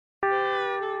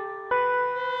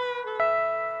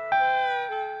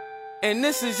And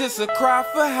this is just a cry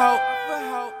for help.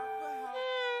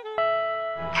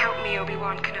 Help me,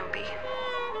 Obi-Wan Kenobi.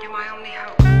 You're my only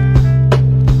hope.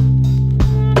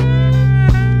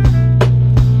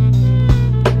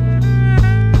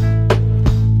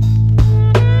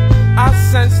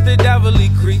 I sense the devil, he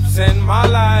creeps in my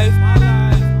life.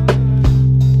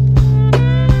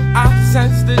 I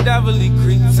sense the devil, he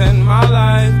creeps in my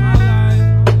life.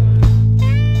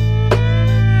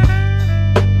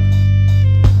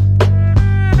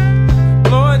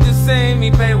 Lord, just save me,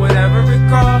 pay whatever it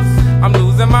costs. I'm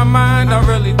losing my mind, I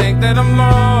really think that I'm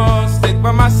lost. Stick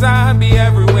by my side, be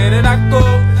everywhere that I go.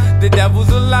 The devil's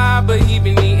alive, but he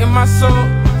been eating my soul.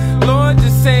 Lord,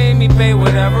 just save me, pay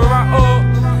whatever I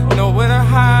owe. Know where to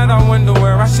hide, I wonder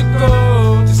where I should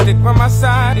go. Just stick by my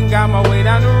side and got my way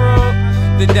down the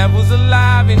road. The devil's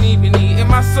alive and he been eating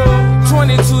my soul.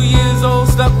 22 years old,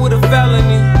 stuck with a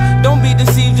felony. Don't be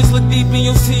deceived, just look deep and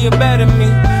you'll see a better me.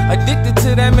 Addicted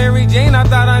to that Mary Jane, I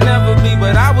thought I'd never be.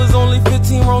 But I was only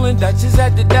 15 rolling Dutchess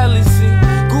at the deli.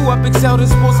 Grew up, excelled in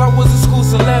sports, I was a school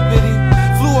celebrity.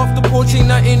 Flew off the porch, ain't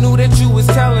nothing new that you was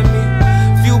telling me.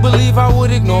 Few believe I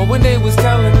would ignore when they was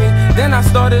telling me. Then I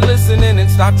started listening and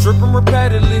stopped tripping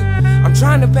repeatedly. I'm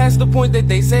trying to pass the point that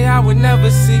they say I would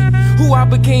never see. Who I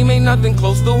became ain't nothing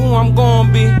close to who I'm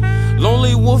gonna be.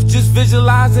 Lonely wolf just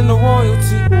visualizing the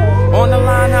royalty. On the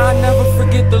line, I never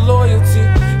forget the loyalty.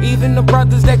 Even the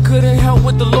brothers that couldn't help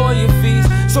with the lawyer fees.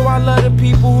 So I love the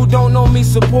people who don't know me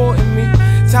supporting me.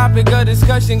 Topic of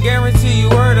discussion, guarantee you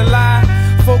heard a lie.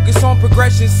 Focus on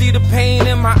progression, see the pain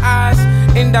in my eyes.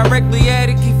 Indirectly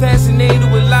addict, keep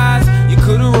fascinated with lies. You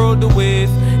could've rode the wave,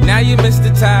 now you missed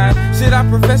the tide. Should I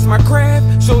profess my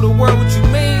craft, show the world what you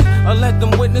made? Or let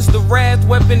them witness the wrath,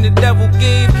 weapon the devil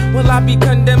gave? Will I be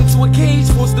condemned to a cage,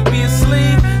 forced to be a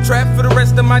slave? Trapped for the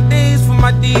rest of my days for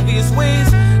my devious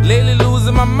ways. Lately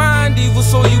losing my mind, evil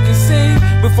so you can save.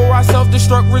 Before I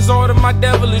self-destruct, resort of my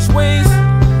devilish ways.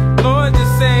 Lord,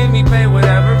 just save me, pay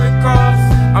whatever it costs.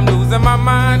 I'm losing my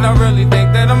mind, I really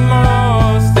think that I'm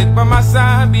lost. Stick by my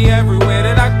side, be everywhere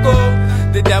that I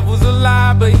go. The devil's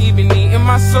alive, but he been eating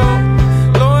my soul.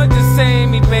 Lord, just save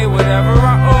me, pay whatever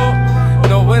I owe.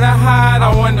 Know where to hide,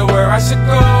 I wonder where I should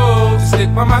go. Just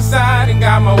stick by my side and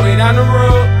got my way down the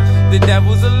road. The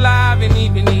devil's alive and he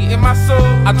been eating my soul.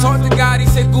 I talked to God, he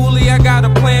said, Goolie, I got a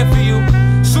plan for you.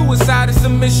 Suicide is a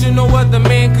mission no other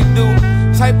man could do.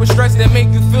 Type of stress that make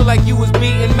you feel like you was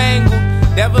beaten mangled.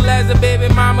 Devil as a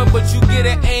baby mama, but you get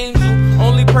an angel.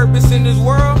 Only purpose in this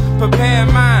world, prepare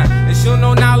mine. And she'll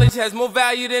know knowledge has more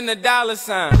value than a dollar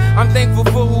sign. I'm thankful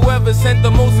for whoever sent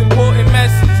the most important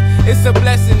message. It's a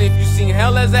blessing if you seen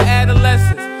hell as an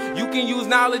adolescent. You can use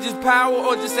knowledge as power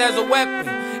or just as a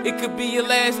weapon. It could be your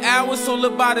last hour, so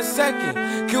live by the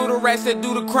second. Kill the rats that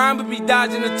do the crime, but be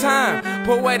dodging the time.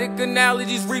 Poetic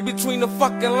analogies read between the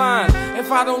fucking lines.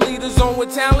 If I don't lead a zone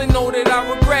with talent, know that I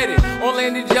regret it. On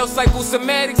landed gel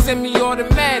psychosomatic,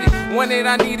 semi-automatic. One that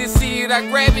I need to see it, I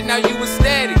grab it, now you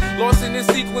ecstatic. Lost in the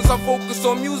sequence, I focus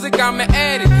on music, I'm an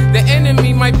addict. The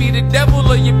enemy might be the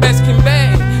devil or your best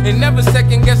combatant. And never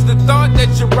second guess the thought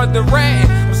that your brother ratting.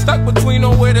 I'm stuck between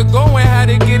on where to go and how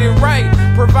to get it right.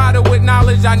 Provided with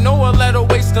knowledge, I know a let her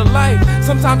waste a life.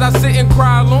 Sometimes I sit and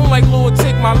cry alone like Lord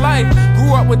take my life.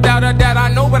 Grew up without a dad,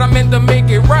 I know, but I meant to make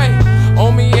it right.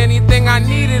 Owe me anything I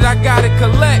needed, I gotta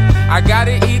collect. I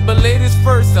gotta eat, but ladies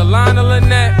first, Alana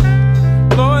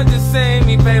Lynette. Lord, just save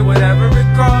me, pay whatever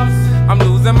it costs. I'm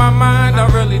losing my mind, I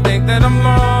really think that I'm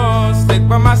lost. Stick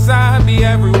by my side, be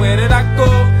everywhere that I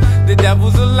go. The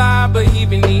devil's alive, but he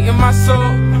been eating my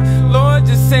soul. Lord,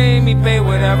 just save me, pay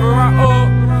whatever I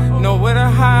owe. Know where to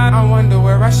hide, I wonder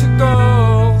where I should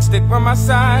go. Stick by my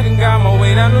side and got my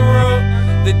way down the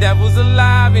road. The devil's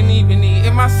alive and he been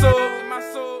eating my soul.